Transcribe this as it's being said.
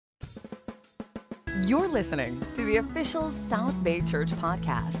You're listening to the official South Bay Church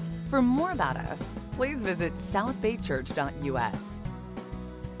podcast. For more about us, please visit southbaychurch.us.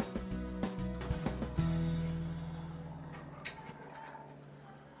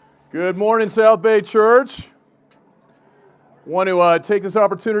 Good morning, South Bay Church. I want to take this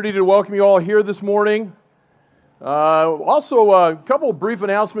opportunity to welcome you all here this morning. Also, a couple of brief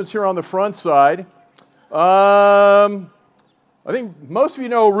announcements here on the front side. I think most of you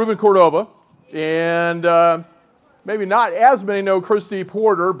know Ruben Cordova, and maybe not as many know Christy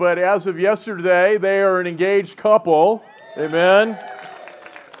Porter, but as of yesterday, they are an engaged couple. Amen.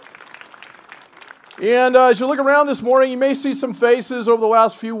 And as you look around this morning, you may see some faces over the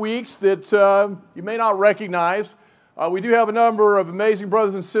last few weeks that you may not recognize. We do have a number of amazing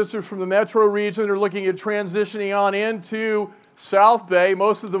brothers and sisters from the metro region that are looking at transitioning on into South Bay.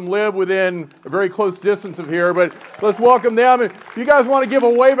 Most of them live within a very close distance of here, but let's welcome them. If you guys want to give a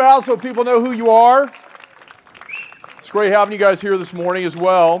wave out so people know who you are, it's great having you guys here this morning as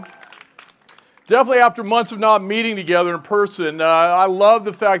well. Definitely after months of not meeting together in person, I love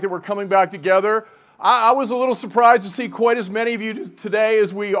the fact that we're coming back together. I was a little surprised to see quite as many of you today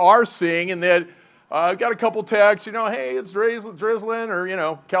as we are seeing, and that I've got a couple texts, hey, it's drizzling,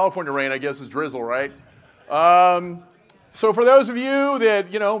 or, California rain, I guess, is drizzle, right? So for those of you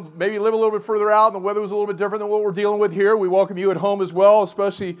that, maybe live a little bit further out and the weather was a little bit different than what we're dealing with here, we welcome you at home as well,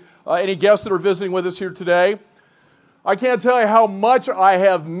 especially any guests that are visiting with us here today. I can't tell you how much I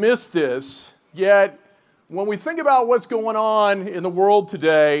have missed this, yet when we think about what's going on in the world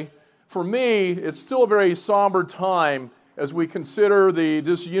today, for me, it's still a very somber time as we consider the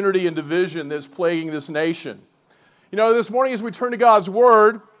disunity and division that's plaguing this nation. This morning as we turn to God's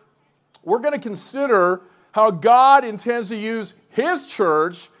Word, we're going to consider how God intends to use His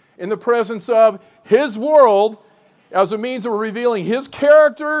church in the presence of His world as a means of revealing His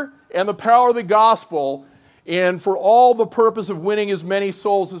character and the power of the gospel, and for all the purpose of winning as many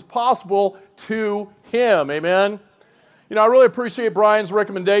souls as possible to Him. Amen? I really appreciate Brian's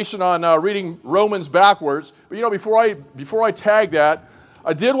recommendation on reading Romans backwards. But before I tag that,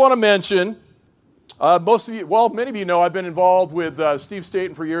 I did want to mention, many of you know I've been involved with Steve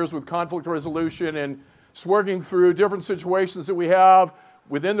Staten for years with conflict resolution and just working through different situations that we have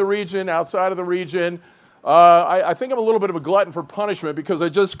within the region, outside of the region. I think I'm a little bit of a glutton for punishment because I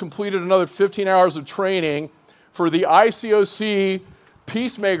just completed another 15 hours of training for the ICOC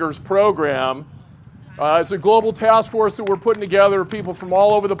Peacemakers program. It's a global task force that we're putting together, people from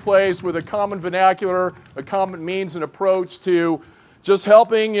all over the place with a common vernacular, a common means and approach to just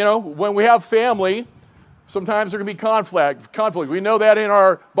helping, when we have family, sometimes there can be conflict. We know that in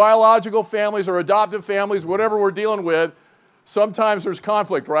our biological families or adoptive families, whatever we're dealing with, sometimes there's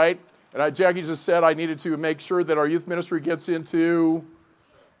conflict, right? And Jackie just said I needed to make sure that our youth ministry gets into,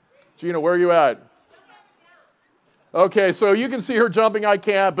 Gina, where are you at? Okay, so you can see her jumping, I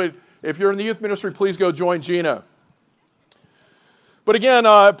can't, but if you're in the youth ministry, please go join Gina. But again,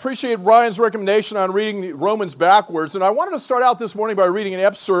 I appreciate Ryan's recommendation on reading the Romans backwards. And I wanted to start out this morning by reading an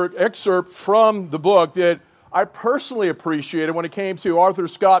excerpt from the book that I personally appreciated when it came to Arthur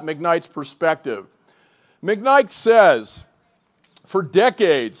Scott McKnight's perspective. McKnight says, "For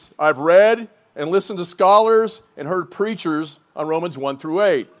decades, I've read and listened to scholars and heard preachers on Romans 1 through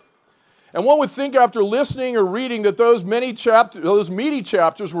 8. And one would think after listening or reading that those meaty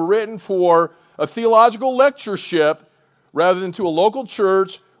chapters were written for a theological lectureship rather than to a local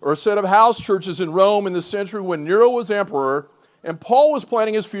church or a set of house churches in Rome in the century when Nero was emperor and Paul was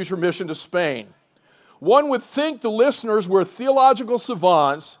planning his future mission to Spain. One would think the listeners were theological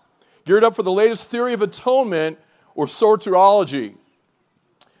savants geared up for the latest theory of atonement or soteriology."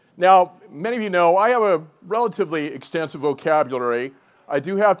 Now, many of you know I have a relatively extensive vocabulary. I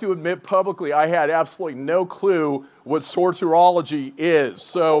do have to admit publicly I had absolutely no clue what soteriology is.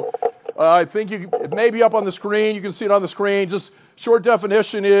 So I think it may be up on the screen. You can see it on the screen. Just short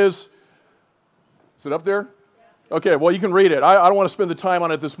definition is it up there? Okay, well, you can read it. I don't want to spend the time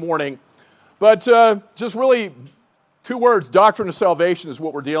on it this morning. But just really 2 words, doctrine of salvation is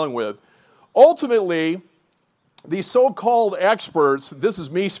what we're dealing with. Ultimately, these so-called experts, this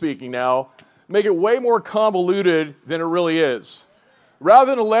is me speaking now, make it way more convoluted than it really is.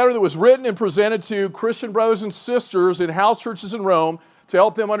 Rather than a letter that was written and presented to Christian brothers and sisters in house churches in Rome to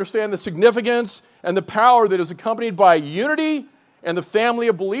help them understand the significance and the power that is accompanied by unity and the family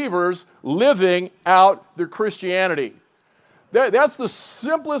of believers living out their Christianity. That's the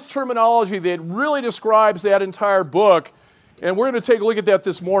simplest terminology that really describes that entire book, and we're going to take a look at that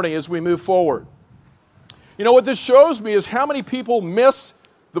this morning as we move forward. What this shows me is how many people miss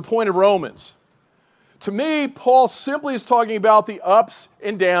the point of Romans. To me, Paul simply is talking about the ups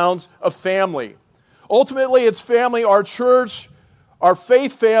and downs of family. Ultimately, it's family, our church, our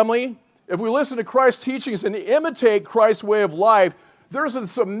faith family. If we listen to Christ's teachings and imitate Christ's way of life, there's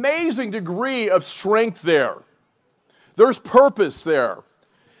this amazing degree of strength there. There's purpose there.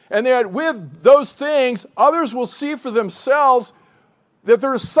 And that with those things, others will see for themselves that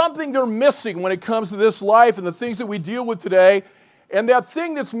there is something they're missing when it comes to this life and the things that we deal with today. And that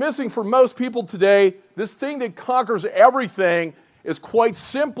thing that's missing for most people today, this thing that conquers everything, is quite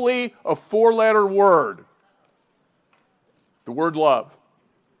simply a four-letter word. The word love.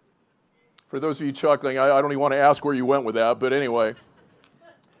 For those of you chuckling, I don't even want to ask where you went with that, but anyway.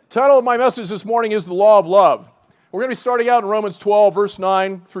 Title of my message this morning is The Law of Love. We're going to be starting out in Romans 12, verse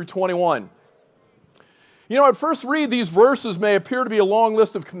 9 through 21. You know, at first read, these verses may appear to be a long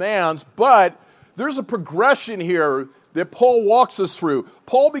list of commands, but there's a progression here that Paul walks us through.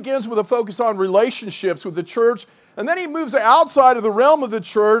 Paul begins with a focus on relationships with the church, and then he moves outside of the realm of the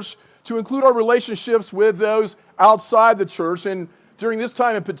church to include our relationships with those outside the church. And during this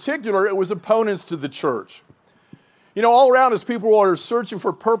time in particular, it was opponents to the church. You know, all around us, people are searching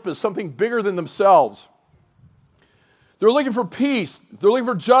for purpose, something bigger than themselves. They're looking for peace. They're looking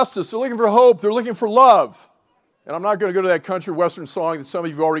for justice. They're looking for hope. They're looking for love. And I'm not going to go to that country western song that some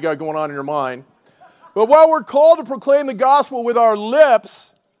of you have already got going on in your mind. But while we're called to proclaim the gospel with our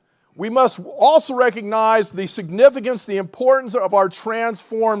lips, we must also recognize the significance, the importance of our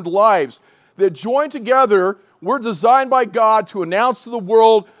transformed lives. That joined together, we're designed by God to announce to the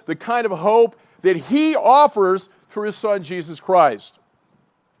world the kind of hope that He offers through His Son, Jesus Christ.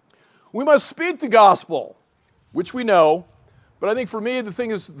 We must speak the gospel, which we know, but I think for me the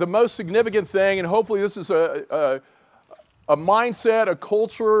thing is the most significant thing, and hopefully this is a mindset, a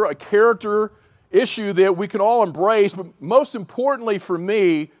culture, a character issue that we can all embrace, but most importantly for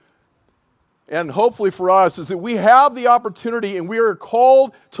me, and hopefully for us, is that we have the opportunity and we are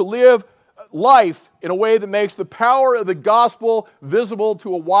called to live life in a way that makes the power of the gospel visible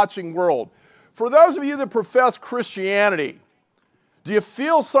to a watching world. For those of you that profess Christianity, do you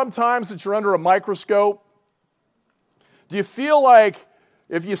feel sometimes that you're under a microscope? Do you feel like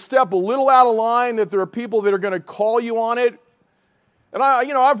if you step a little out of line that there are people that are going to call you on it? And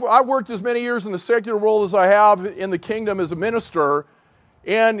I've worked as many years in the secular world as I have in the kingdom as a minister,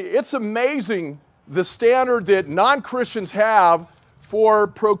 and it's amazing the standard that non-Christians have for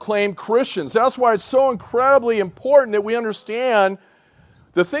proclaimed Christians. That's why it's so incredibly important that we understand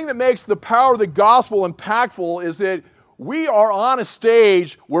the thing that makes the power of the gospel impactful is that we are on a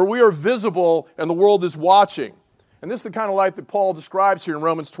stage where we are visible and the world is watching. And this is the kind of life that Paul describes here in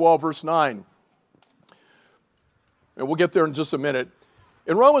Romans 12, verse 9. And we'll get there in just a minute.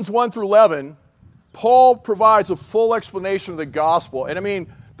 In Romans 1 through 11, Paul provides a full explanation of the gospel. And I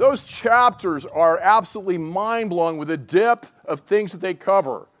mean, those chapters are absolutely mind-blowing with the depth of things that they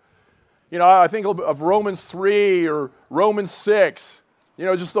cover. You know, I think of Romans 3 or Romans 6. You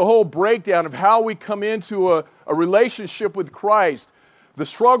know, just the whole breakdown of how we come into a relationship with Christ. The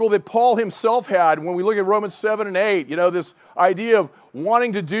struggle that Paul himself had when we look at Romans 7 and 8. You know, this idea of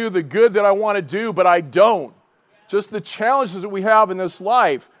wanting to do the good that I want to do, but I don't. Just the challenges that we have in this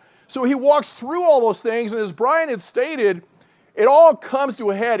life. So he walks through all those things, and as Brian had stated, it all comes to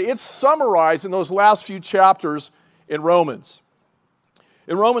a head. It's summarized in those last few chapters in Romans.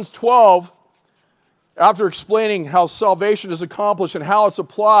 In Romans 12, after explaining how salvation is accomplished and how it's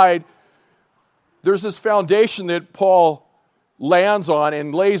applied, there's this foundation that Paul lands on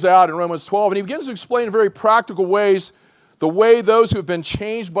and lays out in Romans 12, and he begins to explain in very practical ways the way those who have been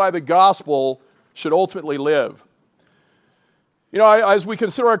changed by the gospel should ultimately live. You know, as we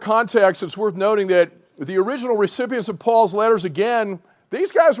consider our context, it's worth noting that the original recipients of Paul's letters, again, these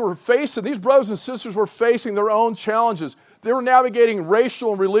brothers and sisters were facing their own challenges. They were navigating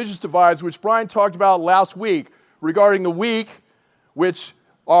racial and religious divides, which Brian talked about last week, regarding the weak, which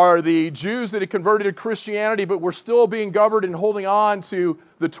are the Jews that had converted to Christianity, but were still being governed and holding on to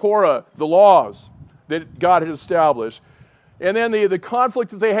the Torah, the laws that God had established. And then the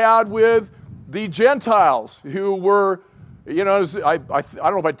conflict that they had with the Gentiles, who were, you know, I don't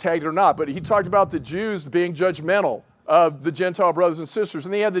know if I tagged it or not, but he talked about the Jews being judgmental of the Gentile brothers and sisters.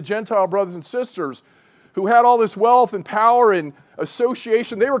 And they had the Gentile brothers and sisters who had all this wealth and power and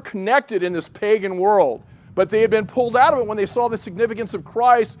association. They were connected in this pagan world, but they had been pulled out of it when they saw the significance of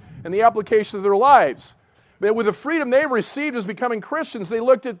Christ and the application of their lives. But with the freedom they received as becoming Christians, they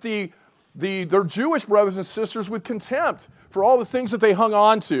looked at their Jewish brothers and sisters with contempt for all the things that they hung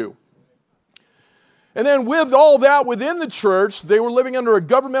on to. And then with all that within the church, they were living under a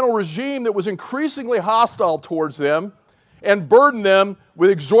governmental regime that was increasingly hostile towards them and burdened them with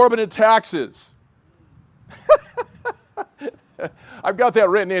exorbitant taxes. I've got that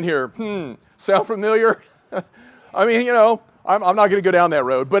written in here. Sound familiar? I mean, I'm not going to go down that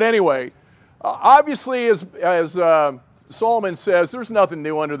road. But anyway, obviously, as Solomon says, there's nothing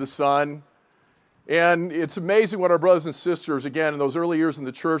new under the sun. And it's amazing what our brothers and sisters, again, in those early years in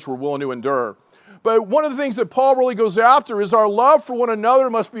the church, were willing to endure. But one of the things that Paul really goes after is our love for one another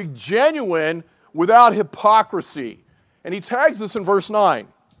must be genuine without hypocrisy. And he tags this in verse 9.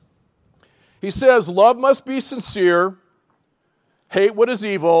 He says, love must be sincere, hate what is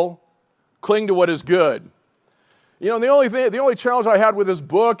evil, cling to what is good. The only challenge I had with this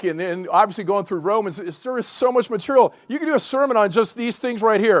book and obviously going through Romans is there is so much material. You can do a sermon on just these things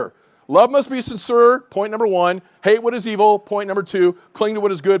right here. Love must be sincere, point number 1. Hate what is evil, point number 2. Cling to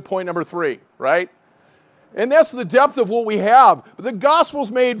what is good, point number 3, right? And that's the depth of what we have. But the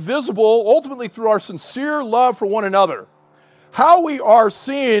gospel's made visible ultimately through our sincere love for one another. How we are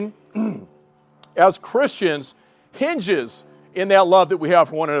seen as Christians hinges in that love that we have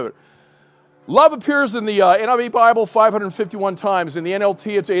for one another. Love appears in the NIV Bible 551 times. In the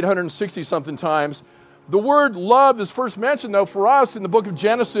NLT, it's 860-something times. The word love is first mentioned, though, for us in the book of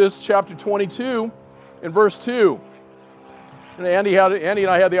Genesis, chapter 22, and verse 2. And Andy and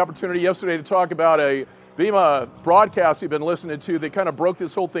I had the opportunity yesterday to talk about a Bema broadcast he'd been listening to that kind of broke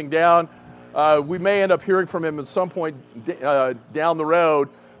this whole thing down. We may end up hearing from him at some point down the road.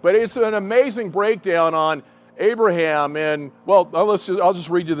 But it's an amazing breakdown on Abraham. And, well, I'll just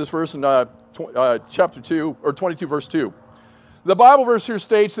read you this verse in chapter 2, or 22, verse 2. The Bible verse here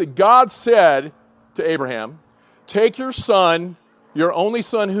states that God said to Abraham, take your son, your only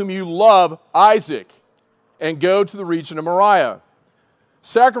son whom you love, Isaac, and go to the region of Moriah.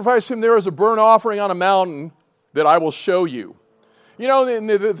 Sacrifice him there as a burnt offering on a mountain that I will show you.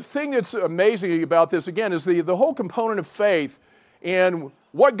 The thing that's amazing about this, again, is the whole component of faith and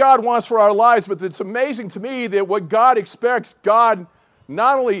what God wants for our lives. But it's amazing to me that what God expects, God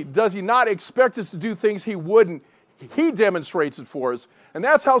not only does he not expect us to do things he wouldn't, he demonstrates it for us. And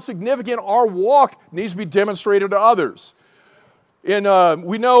that's how significant our walk needs to be demonstrated to others. And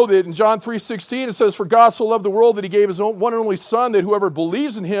we know that in John 3:16 it says, for God so loved the world that he gave his one and only Son, that whoever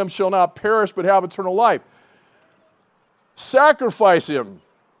believes in him shall not perish but have eternal life. Sacrifice him.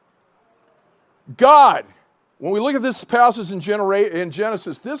 God, when we look at this passage in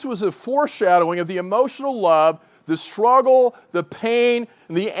Genesis, this was a foreshadowing of the emotional love, the struggle, the pain,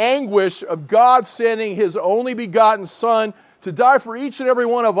 and the anguish of God sending his only begotten Son to die for each and every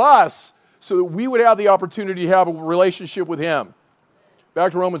one of us so that we would have the opportunity to have a relationship with him.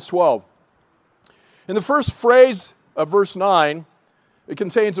 Back to Romans 12. In the first phrase of verse 9, it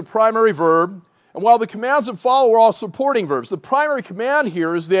contains a primary verb, and while the commands that follow are all supporting verbs, the primary command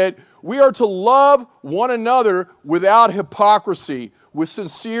here is that we are to love one another without hypocrisy, with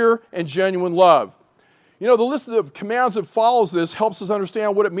sincere and genuine love. The list of commands that follows this helps us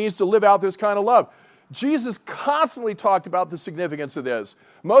understand what it means to live out this kind of love. Jesus constantly talked about the significance of this.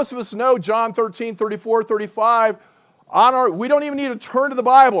 Most of us know John 13, 34, 35. We don't even need to turn to the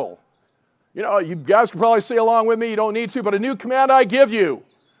Bible. You guys can probably say along with me, you don't need to, but a new command I give you.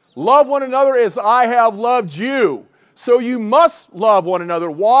 Love one another as I have loved you. So you must love one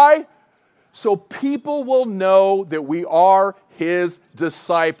another. Why? So people will know that we are his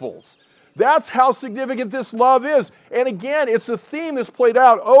disciples. That's how significant this love is. And again, it's a theme that's played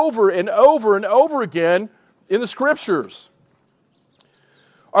out over and over and over again in the Scriptures.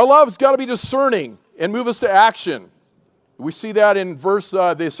 Our love has got to be discerning and move us to action. We see that in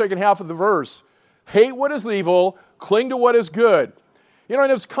the second half of the verse. Hate what is evil, cling to what is good. And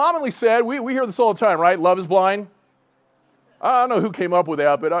it's commonly said, we hear this all the time, right? Love is blind. I don't know who came up with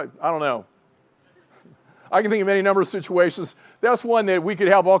that, but I don't know. I can think of any number of situations. That's one that we could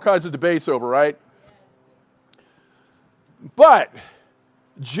have all kinds of debates over, right? But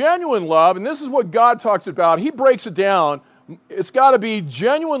genuine love, and this is what God talks about, he breaks it down. It's got to be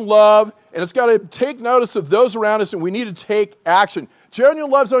genuine love, and it's got to take notice of those around us, and we need to take action.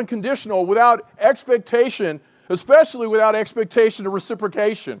 Genuine love is unconditional, without expectation, especially without expectation of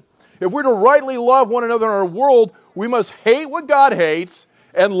reciprocation. If we're to rightly love one another in our world, we must hate what God hates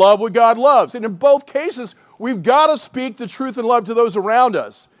and love what God loves. And in both cases, we've got to speak the truth and love to those around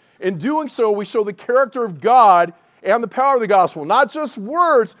us. In doing so, we show the character of God and the power of the gospel. Not just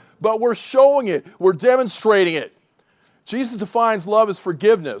words, but we're showing it. We're demonstrating it. Jesus defines love as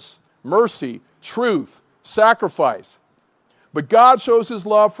forgiveness, mercy, truth, sacrifice. But God shows his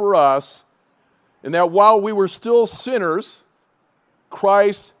love for us in that while we were still sinners,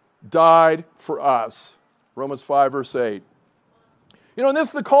 Christ died for us. Romans 5, verse 8. And this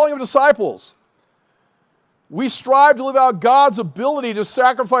is the calling of disciples. We strive to live out God's ability to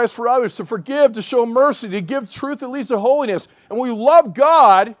sacrifice for others, to forgive, to show mercy, to give truth that leads to holiness. And when we love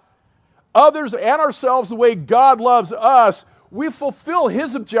God, others, and ourselves the way God loves us, we fulfill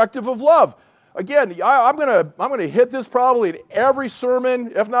His objective of love. Again, I'm gonna hit this probably in every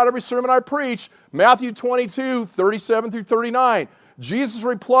sermon, if not every sermon I preach. Matthew 22, 37 through 39. Jesus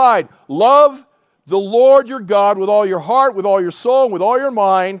replied, "Love the Lord your God with all your heart, with all your soul, and with all your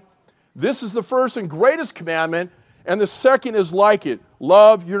mind. This is the first and greatest commandment, and the second is like it.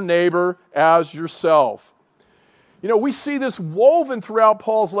 Love your neighbor as yourself." You know, we see this woven throughout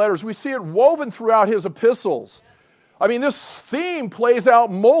Paul's letters. We see it woven throughout his epistles. I mean, this theme plays out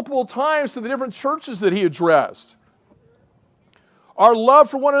multiple times to the different churches that he addressed. Our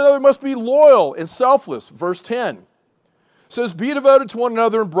love for one another must be loyal and selfless. Verse 10 says, "Be devoted to one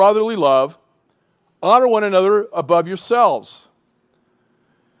another in brotherly love. Honor one another above yourselves."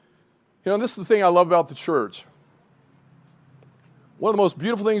 You know, this is the thing I love about the church. One of the most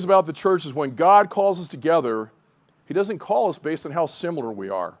beautiful things about the church is when God calls us together, He doesn't call us based on how similar we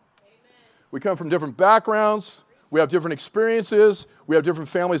are. Amen. We come from different backgrounds. We have different experiences. We have different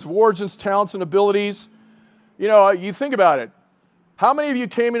families of origins, talents, and abilities. You know, you think about it. How many of you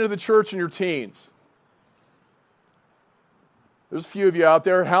came into the church in your teens? There's a few of you out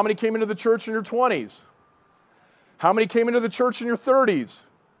there. How many came into the church in your 20s? How many came into the church in your 30s?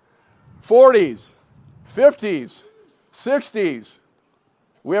 40s, 50s, 60s.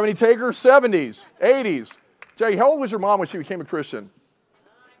 We have any takers? 70s, 80s. Jackie, how old was your mom when she became a Christian?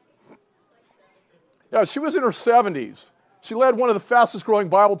 Yeah, she was in her 70s. She led one of the fastest growing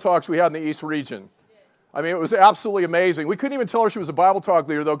Bible talks we had in the East region. I mean, it was absolutely amazing. We couldn't even tell her she was a Bible talk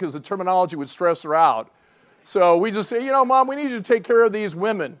leader, though, because the terminology would stress her out. So we just say, you know, Mom, we need you to take care of these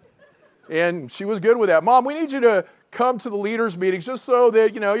women. And she was good with that. Mom, we need you to come to the leaders' meetings just so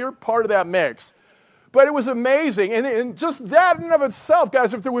that, you know, you're part of that mix. But it was amazing. And just that in and of itself,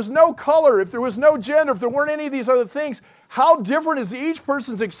 guys, if there was no color, if there was no gender, if there weren't any of these other things, how different is each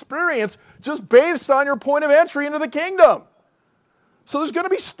person's experience just based on your point of entry into the kingdom? So there's going to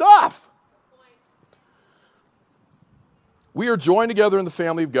be stuff. We are joined together in the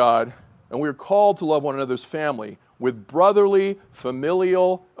family of God, and we are called to love one another's family with brotherly,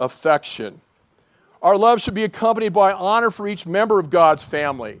 familial affection. Our love should be accompanied by honor for each member of God's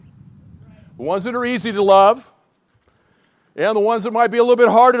family. The ones that are easy to love, and the ones that might be a little bit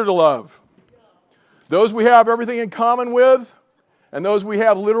harder to love. Those we have everything in common with, and those we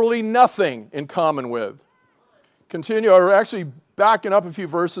have literally nothing in common with. Continue, or actually backing up a few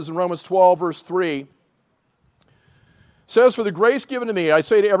verses in Romans 12, verse 3. Says, "For the grace given to me, I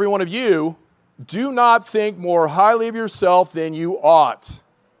say to every one of you, do not think more highly of yourself than you ought,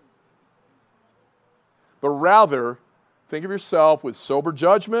 but rather think of yourself with sober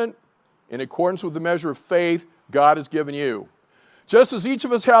judgment in accordance with the measure of faith God has given you. Just as each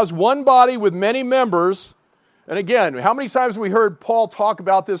of us has one body with many members," and again, how many times have we heard Paul talk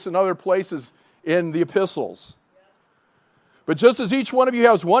about this in other places in the epistles? "But just as each one of you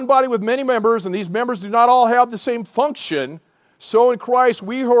has one body with many members, and these members do not all have the same function, so in Christ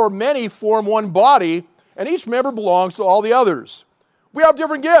we who are many form one body, and each member belongs to all the others. We have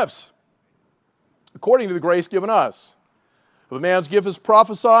different gifts, according to the grace given us. If a man's gift is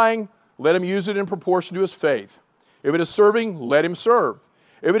prophesying, let him use it in proportion to his faith. If it is serving, let him serve.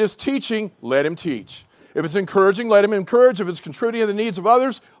 If it is teaching, let him teach. If it's encouraging, let him encourage. If it's contributing to the needs of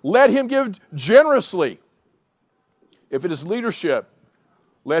others, let him give generously. If it is leadership,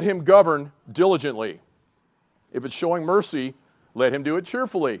 let him govern diligently. If it's showing mercy, let him do it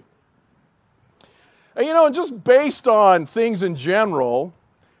cheerfully." And you know, just based on things in general,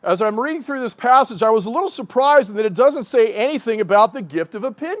 as I'm reading through this passage, I was a little surprised that it doesn't say anything about the gift of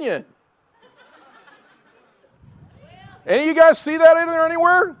opinion. Any of you guys see that in there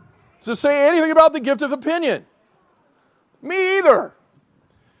anywhere? Does it say anything about the gift of opinion? Me either.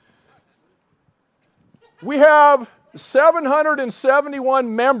 We have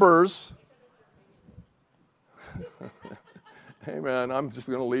 771 members. Hey man, I'm just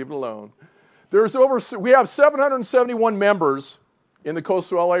going to leave it alone. We have 771 members in the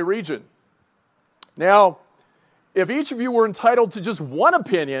coastal LA region. Now, if each of you were entitled to just one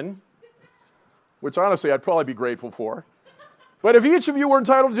opinion, which honestly I'd probably be grateful for, but if each of you were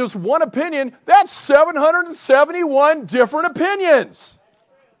entitled to just one opinion, that's 771 different opinions.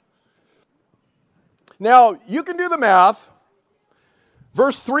 Now, you can do the math.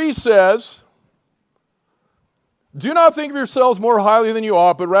 Verse 3 says, "Do not think of yourselves more highly than you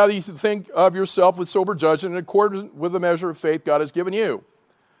ought, but rather you should think of yourself with sober judgment in accordance with the measure of faith God has given you."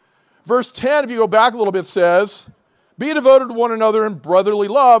 Verse 10, if you go back a little bit, says, "Be devoted to one another in brotherly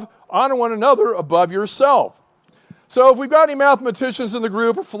love, honor one another above yourself." So if we've got any mathematicians in the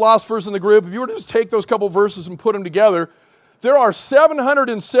group or philosophers in the group, if you were to just take those couple verses and put them together, there are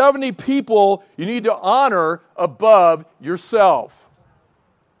 770 people you need to honor above yourself.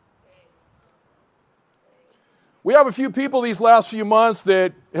 We have a few people these last few months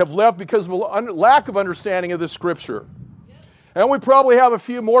that have left because of a lack of understanding of this scripture. And we probably have a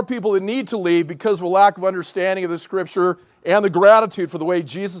few more people that need to leave because of a lack of understanding of the scripture and the gratitude for the way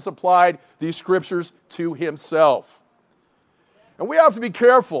Jesus applied these scriptures to himself. And we have to be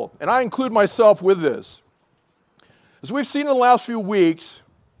careful, and I include myself with this. As we've seen in the last few weeks,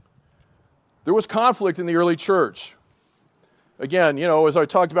 there was conflict in the early church. Again, as I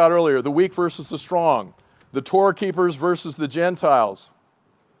talked about earlier, the weak versus the strong, the Torah keepers versus the Gentiles.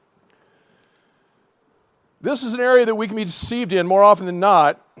 This is an area that we can be deceived in more often than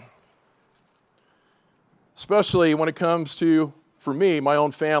not, especially when it comes to, for me, my own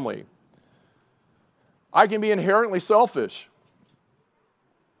family. I can be inherently selfish.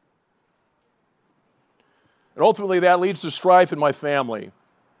 And ultimately, that leads to strife in my family.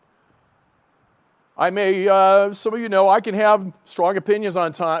 Some of you know, I can have strong opinions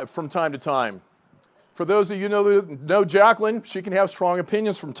from time to time. For those of you that know Jacqueline, she can have strong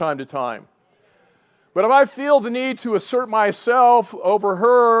opinions from time to time. But if I feel the need to assert myself over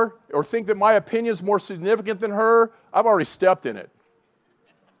her or think that my opinion is more significant than her, I've already stepped in it.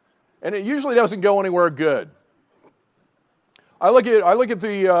 And it usually doesn't go anywhere good. I look at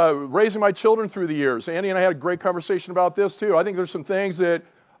the raising my children through the years. Andy and I had a great conversation about this too. I think there's some things that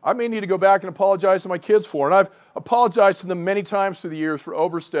I may need to go back and apologize to my kids for. And I've apologized to them many times through the years for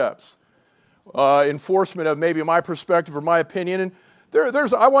oversteps, enforcement of maybe my perspective or my opinion. And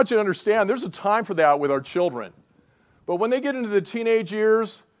I want you to understand, there's a time for that with our children. But when they get into the teenage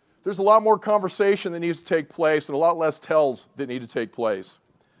years, there's a lot more conversation that needs to take place and a lot less tells that need to take place.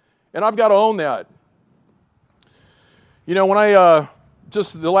 And I've got to own that. When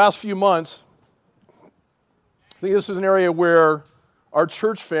just the last few months, I think this is an area where our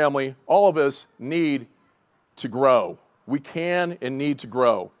church family, all of us, need to grow. We can and need to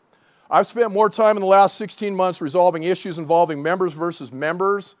grow. I've spent more time in the last 16 months resolving issues involving members versus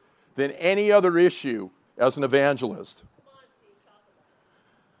members than any other issue as an evangelist.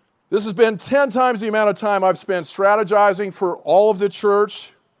 This has been 10 times the amount of time I've spent strategizing for all of the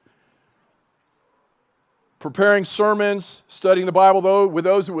church, preparing sermons, studying the Bible with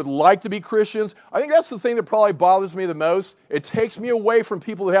those who would like to be Christians. I think that's the thing that probably bothers me the most. It takes me away from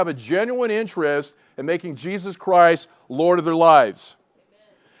people that have a genuine interest in making Jesus Christ Lord of their lives.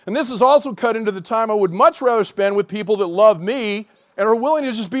 And this is also cut into the time I would much rather spend with people that love me and are willing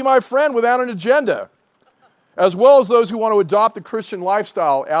to just be my friend without an agenda, as well as those who want to adopt the Christian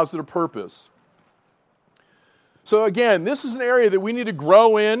lifestyle as their purpose. So again, this is an area that we need to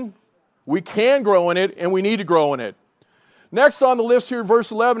grow in. We can grow in it, and we need to grow in it. Next on the list here, verse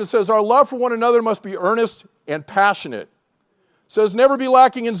 11, it says, our love for one another must be earnest and passionate. It says, never be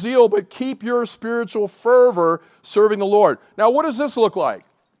lacking in zeal, but keep your spiritual fervor serving the Lord. Now, what does this look like?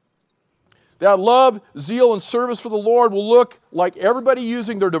 That love, zeal, and service for the Lord will look like everybody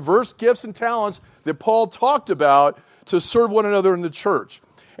using their diverse gifts and talents that Paul talked about to serve one another in the church.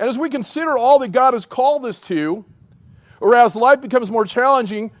 And as we consider all that God has called us to, or as life becomes more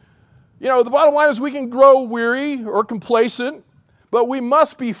challenging, the bottom line is we can grow weary or complacent, but we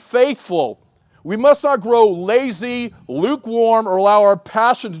must be faithful. We must not grow lazy, lukewarm, or allow our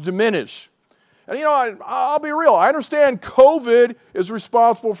passion to diminish. And I'll be real. I understand COVID is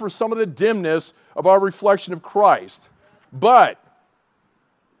responsible for some of the dimness of our reflection of Christ. But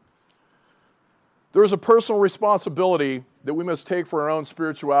there is a personal responsibility that we must take for our own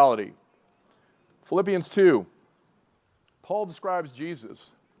spirituality. Philippians 2, Paul describes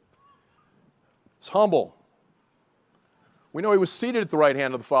Jesus. He's humble. We know he was seated at the right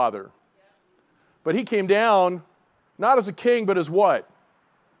hand of the Father. But he came down not as a king, but as what?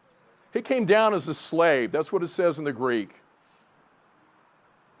 He came down as a slave. That's what it says in the Greek.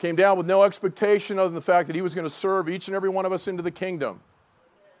 Came down with no expectation other than the fact that he was going to serve each and every one of us into the kingdom.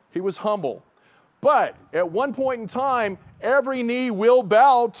 He was humble. But at one point in time, every knee will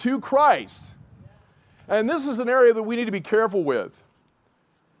bow to Christ. And this is an area that we need to be careful with.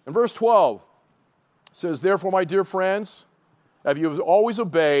 In verse 12, it says, therefore, my dear friends, as you have always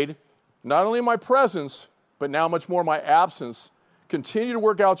obeyed, not only in my presence, but now much more in my absence, continue to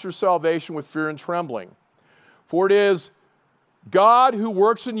work out your salvation with fear and trembling. For it is God who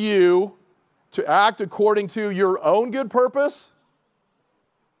works in you to act according to your own good purpose.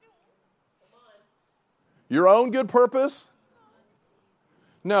 Your own good purpose?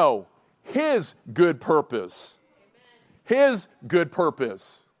 No, his good purpose. His good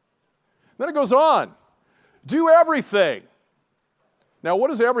purpose. Then it goes on. Do everything. Now, what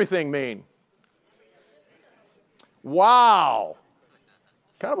does everything mean? Wow.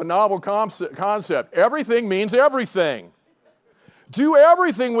 Kind of a novel concept. Everything means everything. Do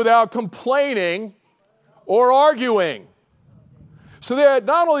everything without complaining or arguing. So that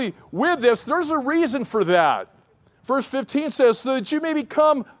not only with this, there's a reason for that. Verse 15 says, so that you may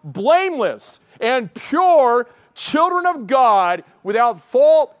become blameless and pure children of God without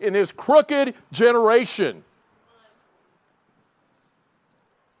fault in this crooked generation.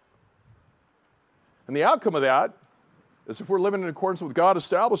 And the outcome of that is if we're living in accordance with what God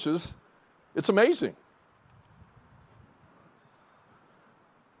establishes, it's amazing.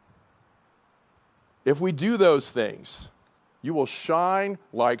 If we do those things, you will shine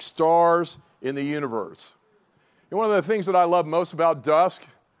like stars in the universe. And one of the things that I love most about dusk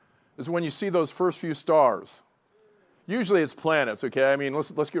is when you see those first few stars. Usually it's planets, okay? I mean,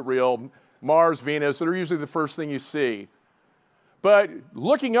 let's get real. Mars, Venus, they're usually the first thing you see. But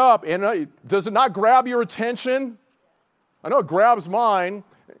looking up, and does it not grab your attention? I know it grabs mine.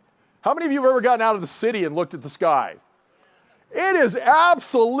 How many of you have ever gotten out of the city and looked at the sky? It is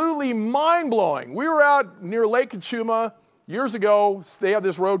absolutely mind-blowing. We were out near Lake Kachuma years ago. They have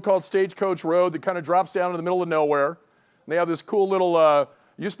this road called Stagecoach Road that kind of drops down in the middle of nowhere. And they have this cool little,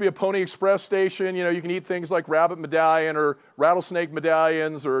 used to be a Pony Express station. You know, you can eat things like rabbit medallion or rattlesnake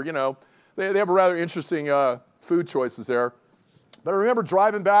medallions or, you know, they have a rather interesting food choices there. But I remember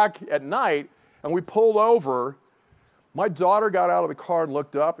driving back at night, and we pulled over. My daughter got out of the car and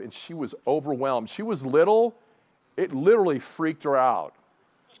looked up, and she was overwhelmed. She was little. It literally freaked her out.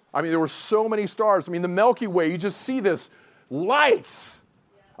 I mean, there were so many stars. I mean, the Milky Way, you just see this lights.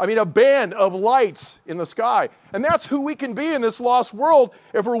 I mean, a band of lights in the sky. And that's who we can be in this lost world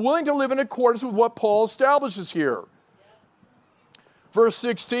if we're willing to live in accordance with what Paul establishes here. Verse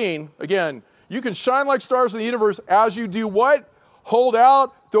 16, again, you can shine like stars in the universe as you do what? Hold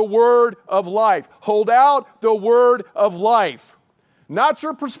out the word of life. Hold out the word of life. Not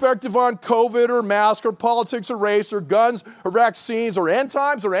your perspective on COVID or mask or politics or race or guns or vaccines or end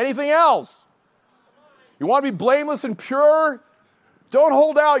times or anything else. You want to be blameless and pure? Don't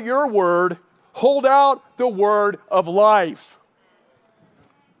hold out your word. Hold out the word of life.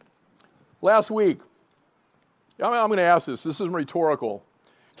 Last week, I'm going to ask this. This isn't rhetorical.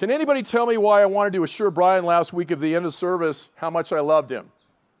 Can anybody tell me why I wanted to assure Brian last week at the end of service how much I loved him?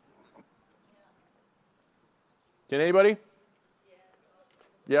 Can anybody?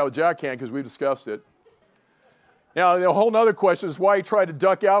 Yeah, well, Jack can because we've discussed it. Now, the whole other question is why he tried to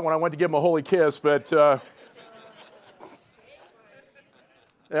duck out when I went to give him a holy kiss, but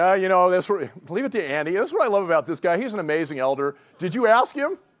yeah, you know, leave it to Andy. That's what I love about this guy. He's an amazing elder. Did you ask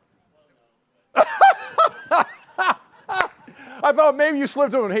him? I thought maybe you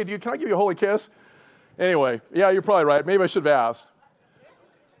slipped him and, hey, can I give you a holy kiss? Anyway, yeah, you're probably right. Maybe I should have asked.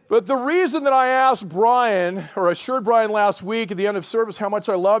 But the reason that I asked Brian, or assured Brian last week at the end of service how much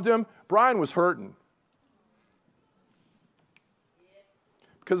I loved him, Brian was hurting.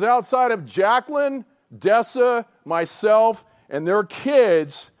 Because outside of Jacqueline, Dessa, myself, and their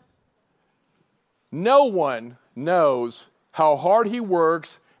kids, no one knows how hard he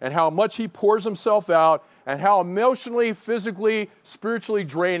works and how much he pours himself out and how emotionally, physically, spiritually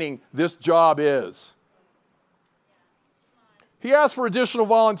draining this job is. He asked for additional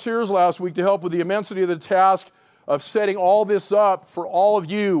volunteers last week to help with the immensity of the task of setting all this up for all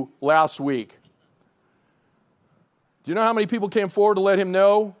of you last week. Do you know how many people came forward to let him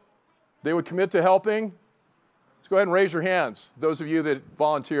know they would commit to helping? Let's go ahead and raise your hands, those of you that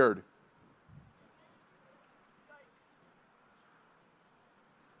volunteered.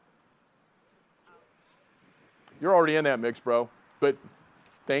 You're already in that mix, bro, but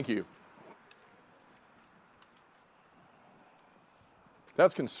thank you.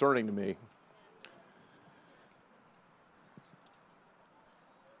 That's concerning to me.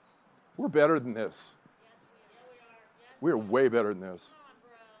 We're better than this. We are way better than this.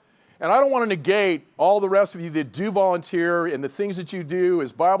 And I don't want to negate all the rest of you that do volunteer and the things that you do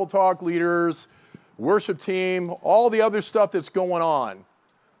as Bible talk leaders, worship team, all the other stuff that's going on.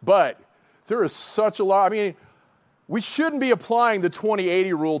 But there is such a lot. I mean, we shouldn't be applying the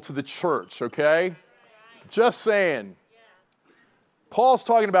 20-80 rule to the church, okay? Just saying. Paul's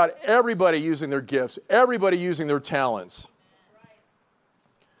talking about everybody using their gifts, everybody using their talents.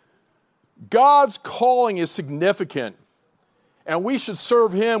 God's calling is significant, and we should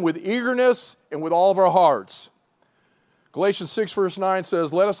serve him with eagerness and with all of our hearts. Galatians 6 verse 9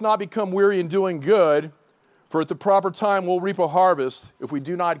 says, "Let us not become weary in doing good, for at the proper time we'll reap a harvest if we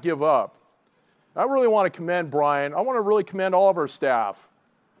do not give up." I really want to commend Brian. I want to really commend all of our staff.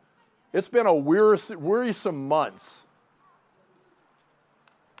 It's been a wearisome months.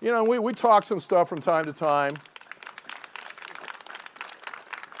 You know, we talk some stuff from time to time.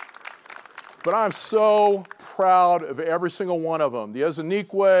 But I'm so proud of every single one of them. The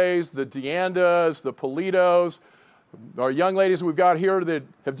Ezaniques, the Deandas, the Politos, our young ladies we've got here that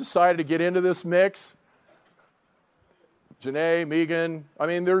have decided to get into this mix. Janae, Megan. I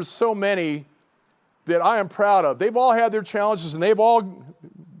mean, there's so many that I am proud of. They've all had their challenges, and they've all,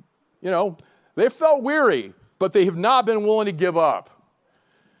 you know, they've felt weary, but they have not been willing to give up.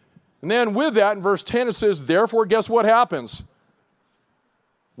 And then with that, in verse 10, it says, therefore, guess what happens?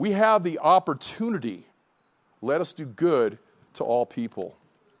 We have the opportunity. Let us do good to all people,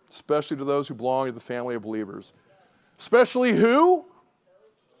 especially to those who belong to the family of believers. Especially who?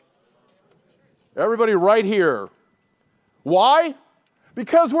 Everybody right here. Why?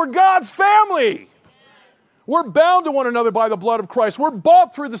 Because we're God's family. We're bound to one another by the blood of Christ. We're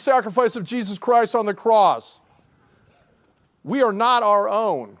bought through the sacrifice of Jesus Christ on the cross. We are not our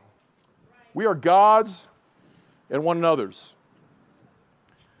own. We are God's and one another's.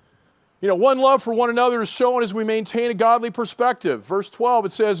 You know, one love for one another is shown as we maintain a godly perspective. Verse 12,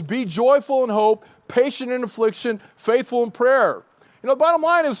 it says, be joyful in hope, patient in affliction, faithful in prayer. You know, the bottom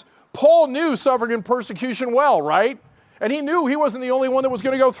line is, Paul knew suffering and persecution well, right? And he knew he wasn't the only one that was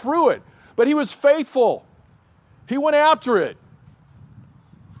going to go through it. But he was faithful. He went after it.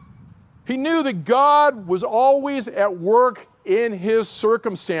 He knew that God was always at work in his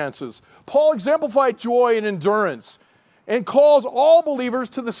circumstances. Paul exemplified joy and endurance and calls all believers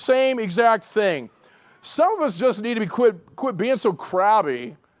to the same exact thing. Some of us just need to quit being so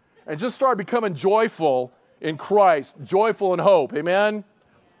crabby and just start becoming joyful in Christ, joyful in hope. Amen?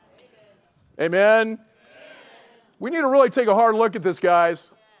 Amen? We need to really take a hard look at this,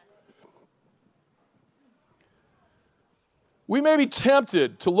 guys. We may be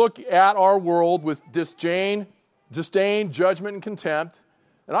tempted to look at our world with disdain, judgment, and contempt.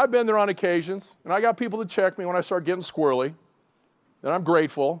 And I've been there on occasions, and I got people to check me when I start getting squirrely, and I'm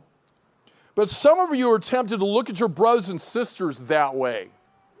grateful. But some of you are tempted to look at your brothers and sisters that way.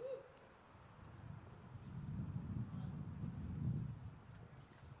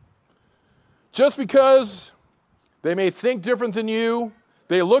 Just because they may think different than you,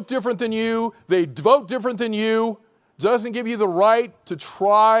 they look different than you, they vote different than you, doesn't give you the right to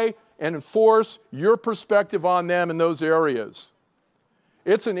try and enforce your perspective on them in those areas.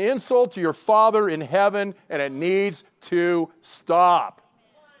 It's an insult to your Father in heaven, and it needs to stop.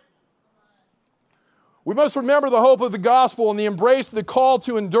 We must remember the hope of the gospel and the embrace of the call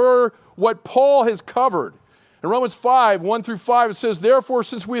to endure what Paul has covered. In Romans 5, 1 through 5, it says, therefore,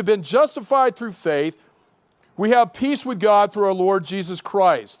 since we have been justified through faith, we have peace with God through our Lord Jesus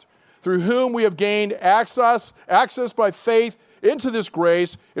Christ, through whom we have gained access by faith into this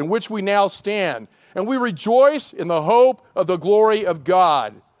grace in which we now stand. And we rejoice in the hope of the glory of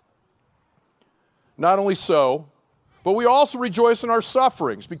God. Not only so, but we also rejoice in our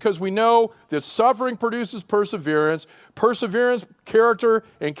sufferings, because we know that suffering produces perseverance, perseverance, character,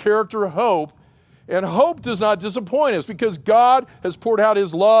 and character, hope. And hope does not disappoint us, because God has poured out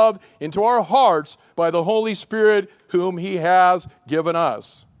his love into our hearts by the Holy Spirit whom he has given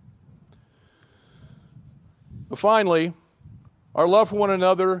us. But finally, our love for one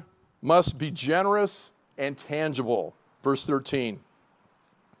another must be generous and tangible. Verse 13.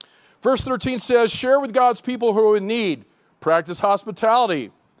 Verse 13 says, share with God's people who are in need. Practice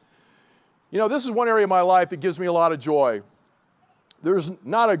hospitality. You know, this is one area of my life that gives me a lot of joy. There's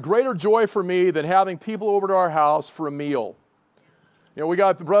not a greater joy for me than having people over to our house for a meal. You know, we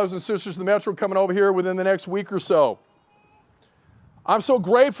got the brothers and sisters in the Metro coming over here within the next week or so. I'm so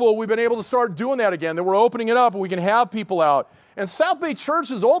grateful we've been able to start doing that again, that we're opening it up and we can have people out. And South Bay Church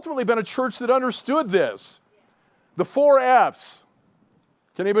has ultimately been a church that understood this. The 4 F's.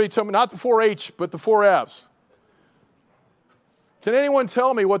 Can anybody tell me, not the 4-H, but the 4 F's? Can anyone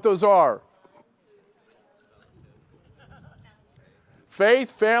tell me what those are?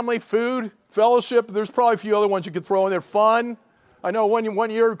 Faith, family, food, fellowship. There's probably a few other ones you could throw in there. Fun. I know one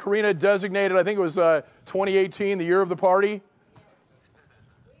year Karina designated, I think it was 2018, the year of the party.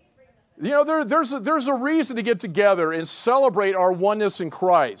 You know, there's a reason to get together and celebrate our oneness in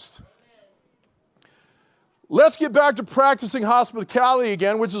Christ. Let's get back to practicing hospitality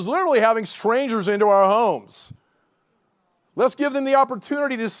again, which is literally having strangers into our homes. Let's give them the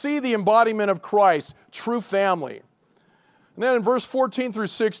opportunity to see the embodiment of Christ, true family. And then in verse 14 through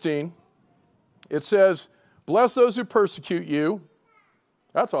 16, it says, bless those who persecute you.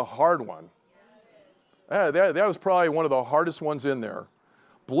 That's a hard one. That was probably one of the hardest ones in there.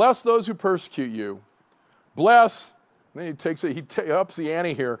 Bless those who persecute you. Bless And then he ups the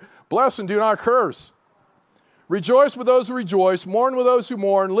ante here. Bless and do not curse. Rejoice with those who rejoice, mourn with those who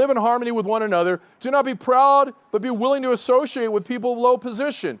mourn, live in harmony with one another. Do not be proud, but be willing to associate with people of low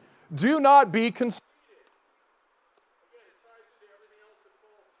position. Do not be conceited.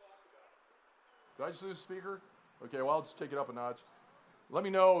 Did I just lose the speaker? Okay, well, I'll just take it up a notch. Let me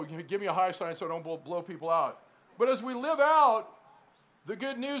know. Give me a high sign so I don't blow people out. But as we live out the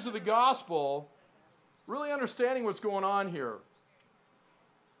good news of the gospel, really understanding what's going on here.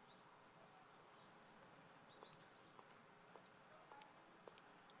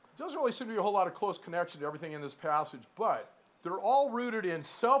 Doesn't really seem to be a whole lot of close connection to everything in this passage, but they're all rooted in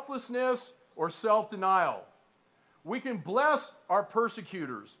selflessness or self-denial. We can bless our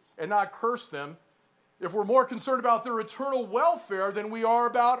persecutors and not curse them if we're more concerned about their eternal welfare than we are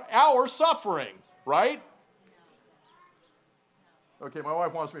about our suffering, right? Okay, my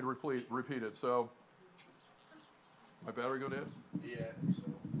wife wants me to repeat it, so my battery go dead? Yeah. So.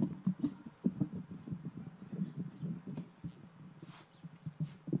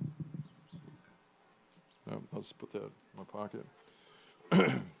 I'll just put that in my pocket.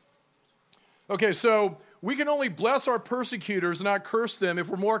 Okay, so we can only bless our persecutors and not curse them if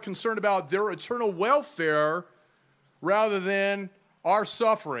we're more concerned about their eternal welfare rather than our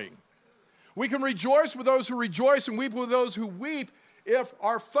suffering. We can rejoice with those who rejoice and weep with those who weep if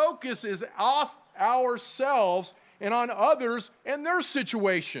our focus is off ourselves and on others and their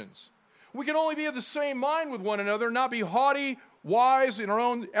situations. We can only be of the same mind with one another, not be haughty, wise in our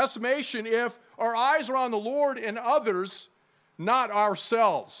own estimation if our eyes are on the Lord and others, not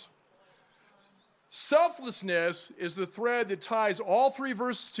ourselves. Selflessness is the thread that ties all three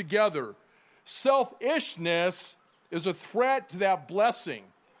verses together. Selfishness is a threat to that blessing,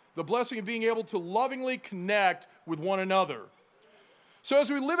 the blessing of being able to lovingly connect with one another. So as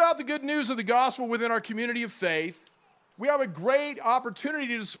we live out the good news of the gospel within our community of faith, we have a great opportunity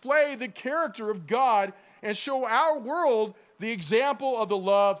to display the character of God and show our world the example of the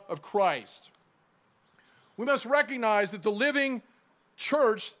love of Christ. We must recognize that the living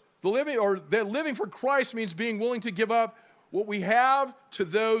church, that living for Christ means being willing to give up what we have to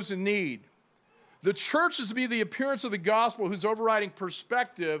those in need. The church is to be the appearance of the gospel whose overriding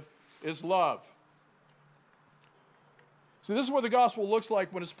perspective is love. So this is what the gospel looks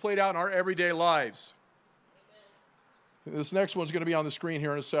like when it's played out in our everyday lives. This next one's going to be on the screen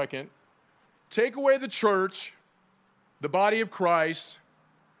here in a second. Take away the church, the body of Christ,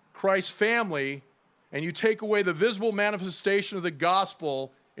 Christ's family, and you take away the visible manifestation of the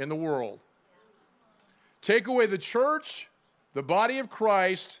gospel in the world. Take away the church, the body of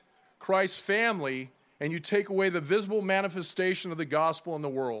Christ, Christ's family, and you take away the visible manifestation of the gospel in the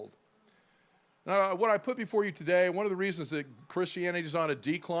world. Now, what I put before you today, one of the reasons that Christianity is on a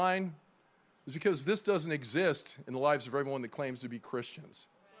decline is because this doesn't exist in the lives of everyone that claims to be Christians.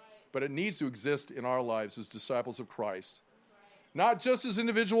 But it needs to exist in our lives as disciples of Christ. Not just as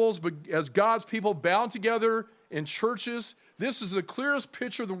individuals, but as God's people bound together in churches. This is the clearest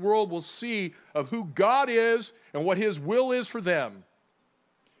picture the world will see of who God is and what His will is for them.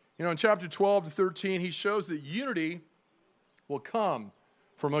 You know, in chapter 12 to 13, he shows that unity will come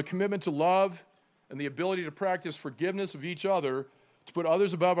from a commitment to love and the ability to practice forgiveness of each other, to put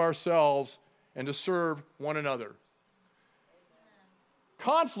others above ourselves, and to serve one another.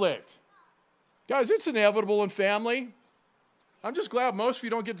 Conflict. Guys, it's inevitable in family. I'm just glad most of you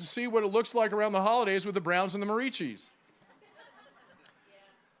don't get to see what it looks like around the holidays with the Browns and the Moricis.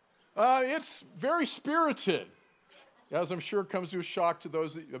 It's very spirited, as I'm sure comes to a shock to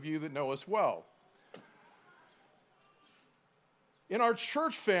those of you that know us well. In our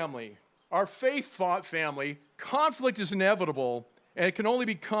church family, our faith family, conflict is inevitable, and it can only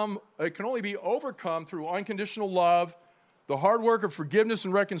be overcome through unconditional love, the hard work of forgiveness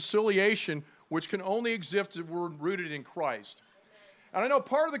and reconciliation, which can only exist if we're rooted in Christ. And I know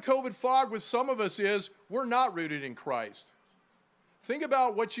part of the COVID fog with some of us is we're not rooted in Christ. Think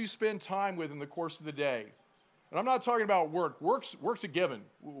about what you spend time with in the course of the day. And I'm not talking about work. Work's a given.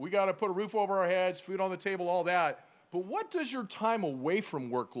 We got to put a roof over our heads, food on the table, all that. But what does your time away from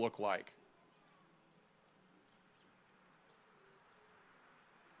work look like?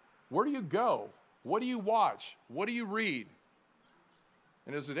 Where do you go? What do you watch? What do you read?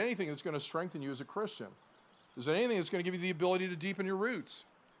 And is it anything that's going to strengthen you as a Christian? Is it anything that's going to give you the ability to deepen your roots?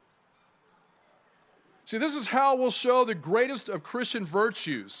 See, this is how we'll show the greatest of Christian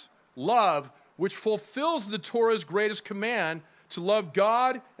virtues, love, which fulfills the Torah's greatest command to love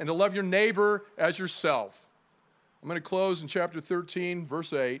God and to love your neighbor as yourself. I'm going to close in chapter 13,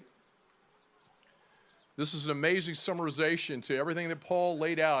 verse 8. This is an amazing summarization to everything that Paul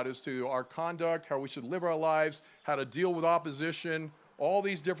laid out as to our conduct, how we should live our lives, how to deal with opposition, all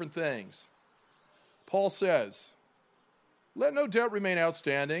these different things. Paul says, let no debt remain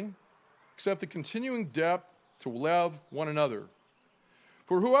outstanding, except the continuing debt to love one another.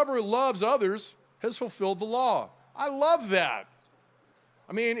 For whoever loves others has fulfilled the law. I love that.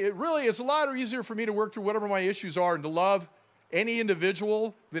 I mean, it's a lot easier for me to work through whatever my issues are and to love any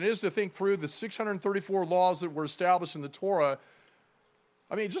individual than it is to think through the 634 laws that were established in the Torah.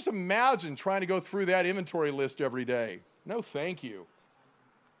 I mean, just imagine trying to go through that inventory list every day. No, thank you.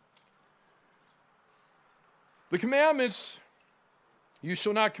 The commandments, you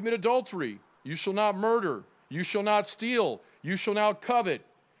shall not commit adultery, you shall not murder, you shall not steal, you shall not covet,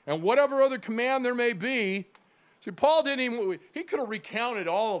 and whatever other command there may be. See, Paul he could have recounted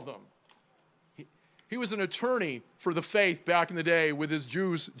all of them. He was an attorney for the faith back in the day with his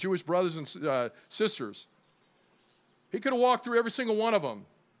Jewish brothers and sisters. He could have walked through every single one of them.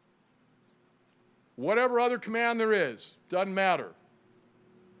 Whatever other command there is, doesn't matter.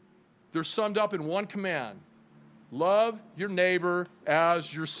 They're summed up in one command. Love your neighbor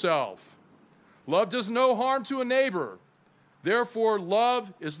as yourself. Love does no harm to a neighbor. Therefore,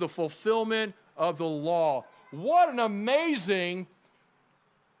 love is the fulfillment of the law. What an amazing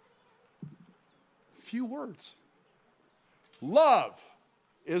few words. Love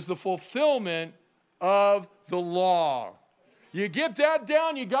is the fulfillment of the law. You get that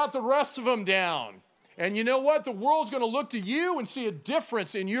down, you got the rest of them down. And you know what? The world's going to look to you and see a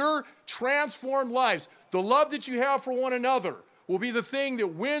difference in your transformed lives. The love that you have for one another will be the thing that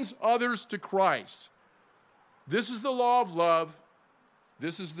wins others to Christ. This is the law of love.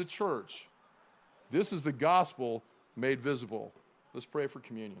 This is the church. This is the gospel made visible. Let's pray for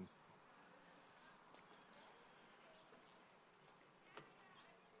communion.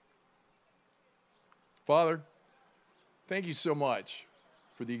 Father, thank you so much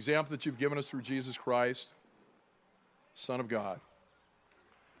for the example that you've given us through Jesus Christ, Son of God.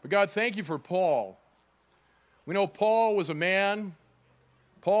 But God, thank you for Paul. We know Paul was a man.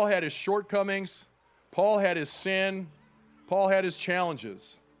 Paul had his shortcomings. Paul had his sin. Paul had his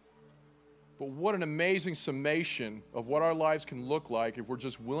challenges. But what an amazing summation of what our lives can look like if we're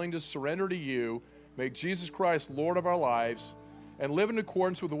just willing to surrender to you, make Jesus Christ Lord of our lives, and live in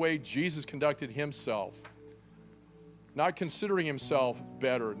accordance with the way Jesus conducted himself. Not considering himself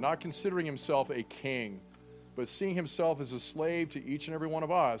better, not considering himself a king, but seeing himself as a slave to each and every one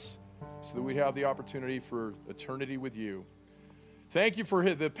of us so that we'd have the opportunity for eternity with you. Thank you for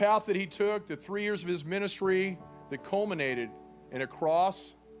the path that he took, the 3 years of his ministry that culminated in a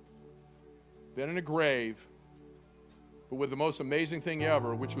cross, then in a grave, but with the most amazing thing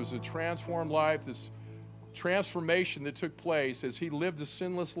ever, which was a transformed life, this transformation that took place as he lived a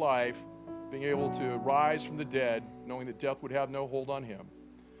sinless life, being able to rise from the dead, knowing that death would have no hold on him.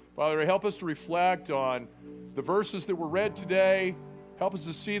 Father, help us to reflect on the verses that were read today. Help us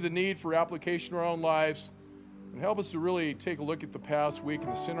to see the need for application in our own lives, and help us to really take a look at the past week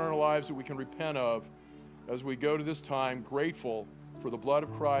and the sin in our lives that we can repent of as we go to this time grateful for the blood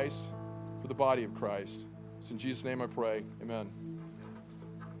of Christ, for the body of Christ. It's in Jesus' name I pray. Amen.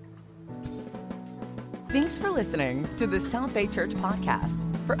 Thanks for listening to the South Bay Church podcast.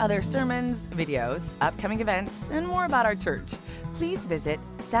 For other sermons, videos, upcoming events, and more about our church, please visit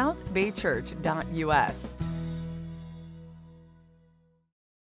southbaychurch.us.